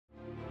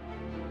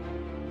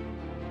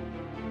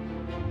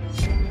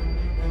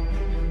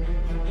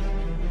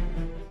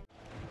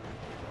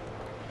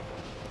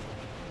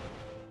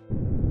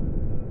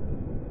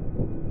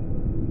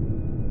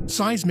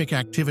Seismic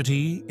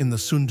activity in the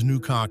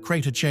Sundhnúkar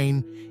crater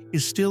chain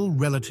is still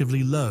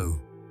relatively low.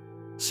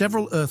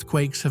 Several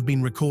earthquakes have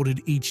been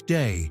recorded each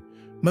day,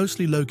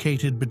 mostly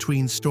located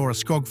between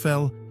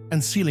Stóra-Skógfell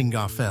and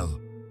Sýlingarfell.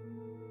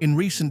 In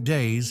recent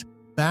days,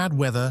 bad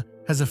weather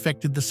has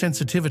affected the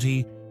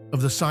sensitivity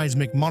of the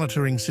seismic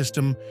monitoring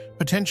system,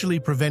 potentially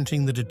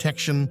preventing the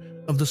detection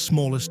of the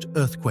smallest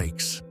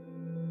earthquakes.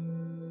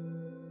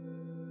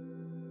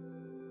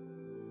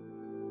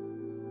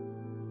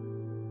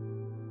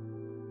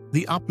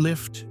 The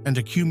uplift and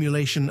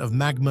accumulation of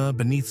magma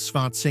beneath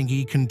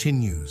Svartsengi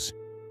continues.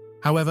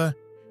 However,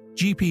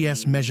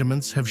 GPS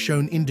measurements have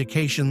shown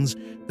indications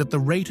that the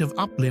rate of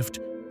uplift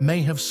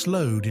may have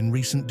slowed in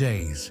recent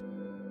days.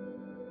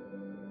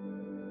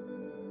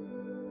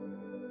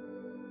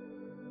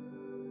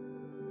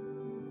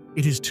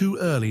 It is too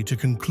early to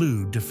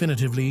conclude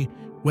definitively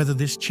whether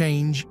this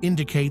change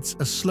indicates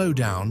a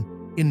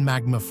slowdown in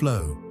magma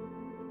flow,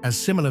 as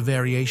similar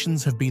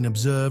variations have been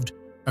observed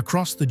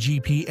across the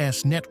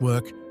GPS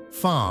network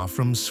far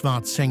from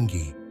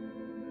Svartsengi.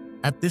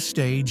 At this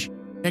stage,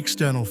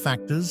 external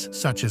factors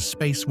such as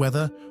space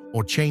weather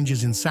or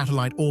changes in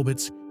satellite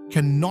orbits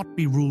cannot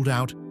be ruled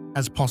out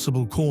as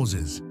possible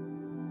causes.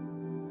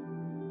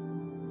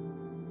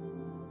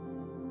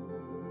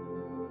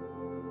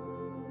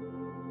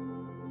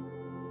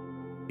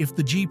 If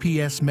the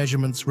GPS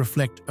measurements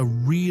reflect a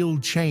real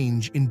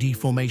change in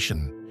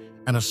deformation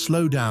and a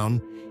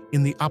slowdown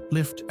in the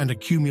uplift and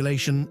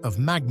accumulation of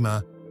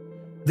magma,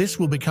 this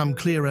will become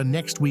clearer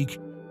next week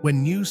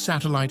when new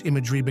satellite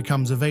imagery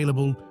becomes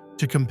available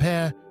to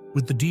compare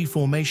with the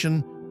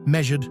deformation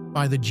measured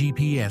by the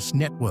GPS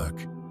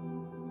network.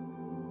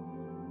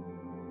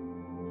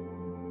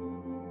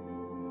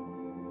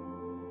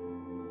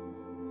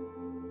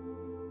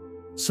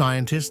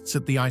 Scientists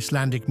at the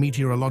Icelandic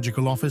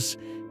Meteorological Office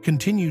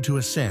continue to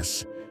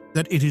assess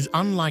that it is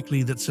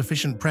unlikely that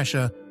sufficient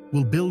pressure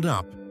will build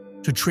up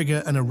to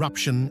trigger an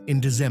eruption in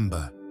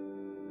December.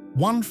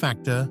 One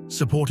factor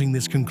supporting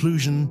this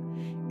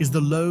conclusion is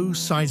the low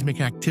seismic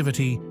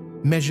activity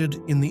measured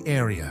in the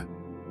area.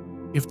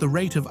 If the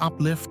rate of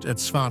uplift at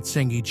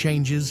Svartsengi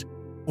changes,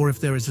 or if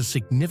there is a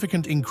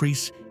significant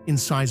increase in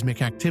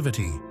seismic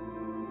activity,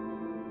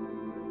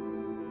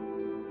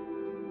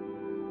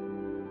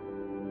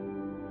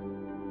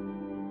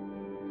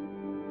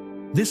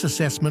 this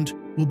assessment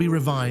will be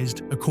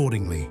revised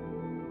accordingly.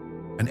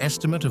 An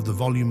estimate of the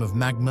volume of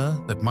magma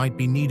that might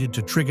be needed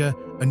to trigger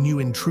a new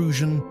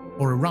intrusion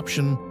or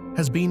eruption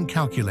has been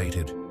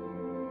calculated.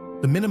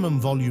 The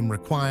minimum volume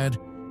required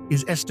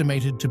is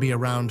estimated to be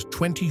around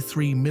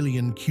 23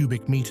 million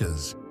cubic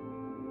meters.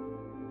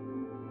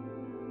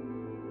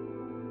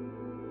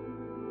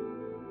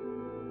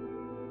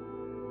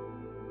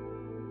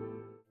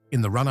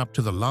 In the run-up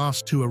to the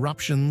last two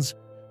eruptions,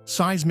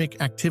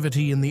 seismic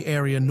activity in the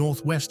area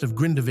northwest of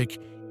Grindavik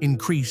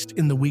increased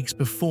in the weeks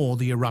before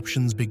the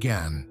eruptions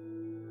began.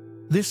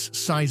 This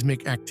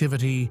seismic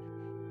activity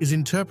is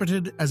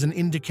interpreted as an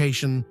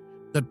indication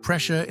that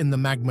pressure in the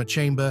magma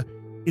chamber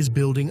is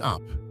building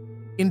up,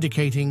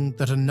 indicating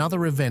that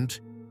another event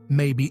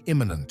may be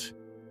imminent.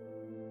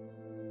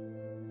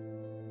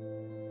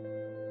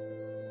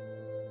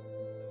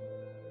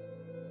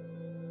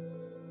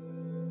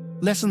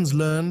 Lessons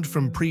learned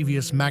from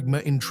previous magma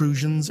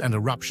intrusions and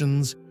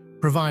eruptions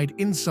provide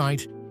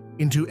insight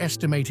into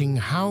estimating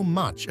how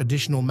much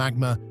additional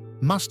magma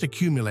must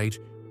accumulate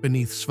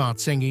beneath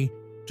Svartsengi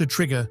to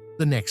trigger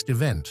the next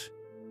event.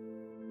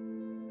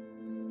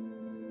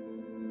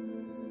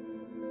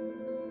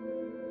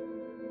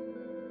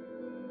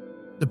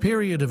 The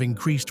period of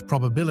increased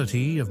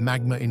probability of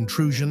magma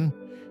intrusion,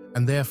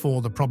 and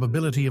therefore the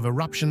probability of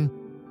eruption,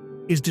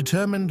 is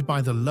determined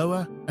by the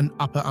lower and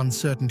upper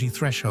uncertainty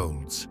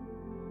thresholds.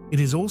 It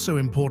is also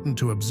important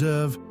to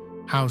observe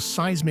how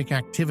seismic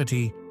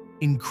activity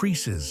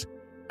increases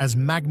as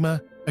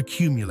magma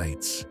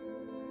accumulates.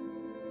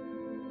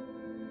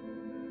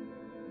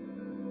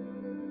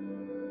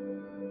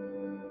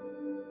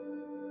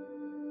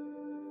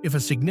 If a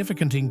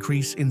significant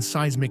increase in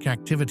seismic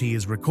activity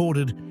is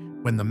recorded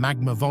when the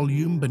magma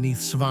volume beneath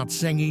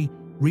Svartsengi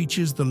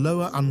reaches the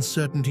lower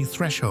uncertainty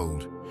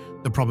threshold,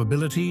 the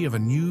probability of a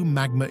new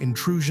magma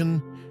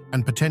intrusion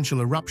and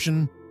potential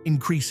eruption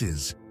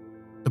increases.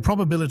 The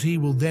probability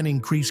will then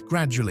increase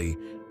gradually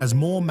as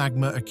more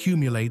magma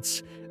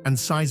accumulates and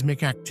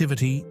seismic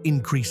activity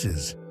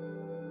increases.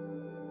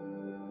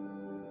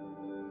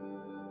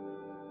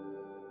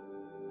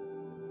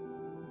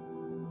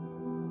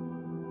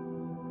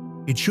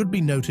 It should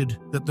be noted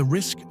that the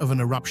risk of an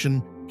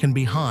eruption can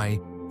be high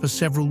for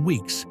several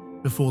weeks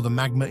before the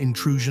magma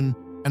intrusion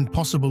and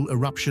possible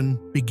eruption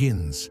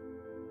begins.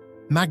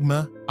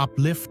 Magma,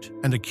 uplift,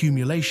 and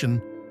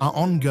accumulation are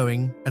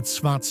ongoing at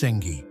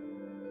Svartsengi.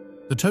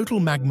 The total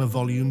magma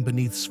volume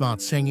beneath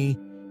Svartsengi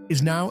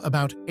is now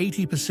about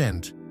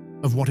 80%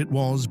 of what it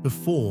was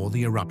before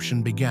the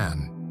eruption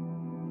began.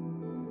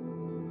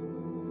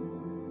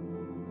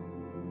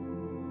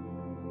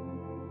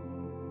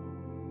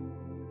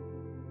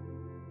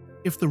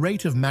 If the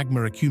rate of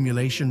magma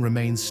accumulation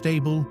remains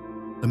stable,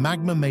 the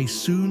magma may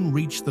soon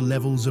reach the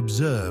levels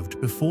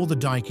observed before the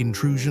dike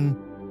intrusion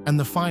and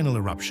the final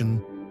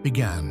eruption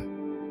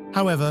began.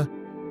 However,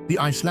 the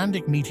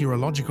Icelandic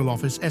Meteorological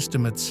Office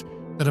estimates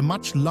that a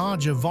much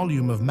larger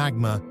volume of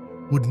magma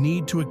would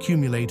need to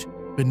accumulate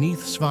beneath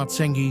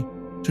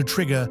Svartsengi to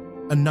trigger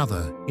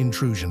another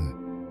intrusion.